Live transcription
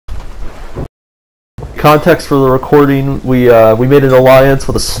context for the recording, we made an alliance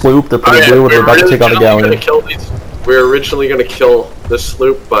with a sloop. They're pretty new, and we're about to take on a galleon. We were originally going to kill this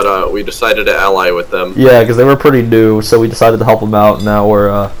sloop, but we decided to ally with them. Yeah, because they were pretty new, so we decided to help them out. And now we're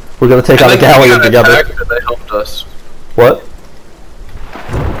going to take on a galleon together. And they helped us. What?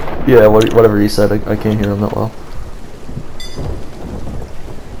 Yeah, whatever you said. I can't hear them that well.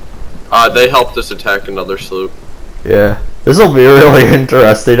 They helped us attack another sloop. Yeah, this will be really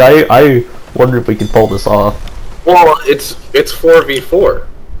interesting. I wonder if we can pull this off. Well, it's 4v4.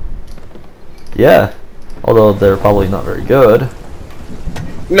 Yeah, although they're probably not very good.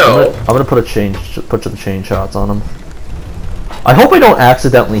 No. I'm gonna put some chain shots on them. I hope I don't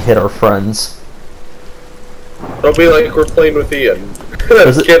accidentally hit our friends. It'll be like we're playing with Ian.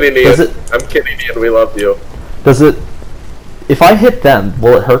 I'm kidding, Ian. I'm kidding, Ian. We love you. Does it? If I hit them,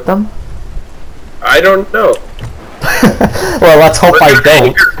 will it hurt them? I don't know. Well, let's hope I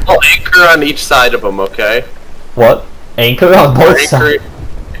don't. We'll anchor on each side of them, okay? What? Anchor on both sides?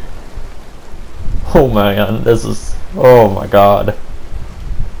 Oh man, this is... Oh my god.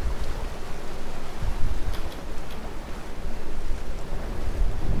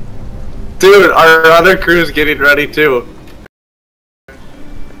 Dude, our other crew's getting ready too.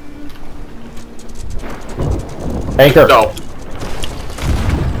 Anchor. No.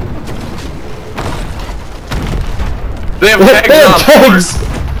 They have kegs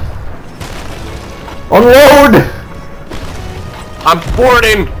on board. Unload! I'm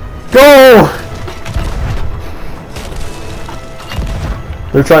boarding! Go!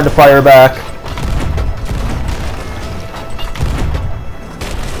 They're trying to fire back.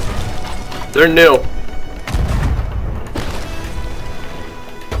 They're new.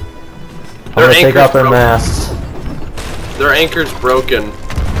 I'm gonna take out their masts. Their anchor's broken.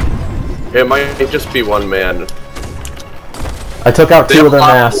 It might just be one man. I took out two of their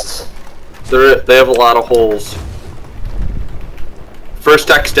masts. They have a lot of holes. First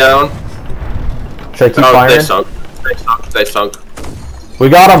deck's down. Should I keep firing? They sunk. They sunk. They sunk. We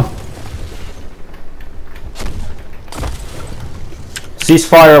got them.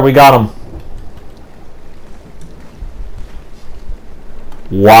 Ceasefire. We got them.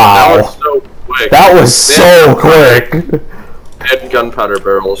 Wow. That was so quick. That was so quick. They had gunpowder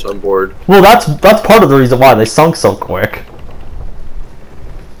barrels on board. Well, that's part of the reason why they sunk so quick.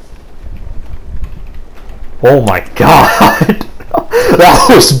 Oh my god. That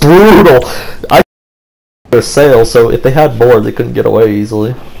was brutal. I their sail, so if they had more, they couldn't get away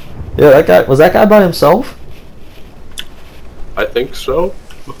easily. Yeah, was that guy by himself? I think so.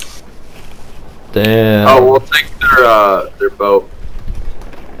 Damn. Oh, we'll take their boat.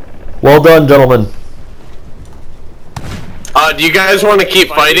 Well done, gentlemen. Do you guys want to keep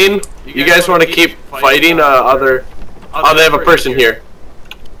fighting? You guys want to keep fighting? Oh, they have a person here.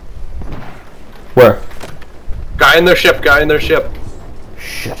 Where? Guy in their ship. Guy in their ship.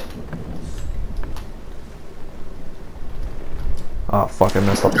 Shit. Oh fuck! I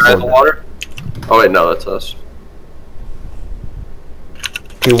messed up the Guy in the water. Oh wait, no, that's us.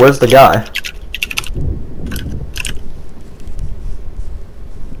 Dude, where's the guy?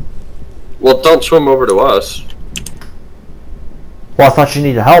 Well, don't swim over to us. Well, I thought you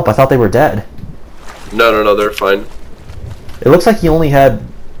needed help. I thought they were dead. No, they're fine. It looks like he only had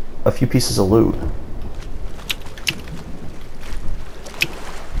a few pieces of loot.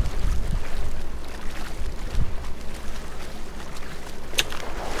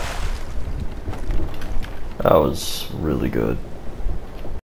 That was really good.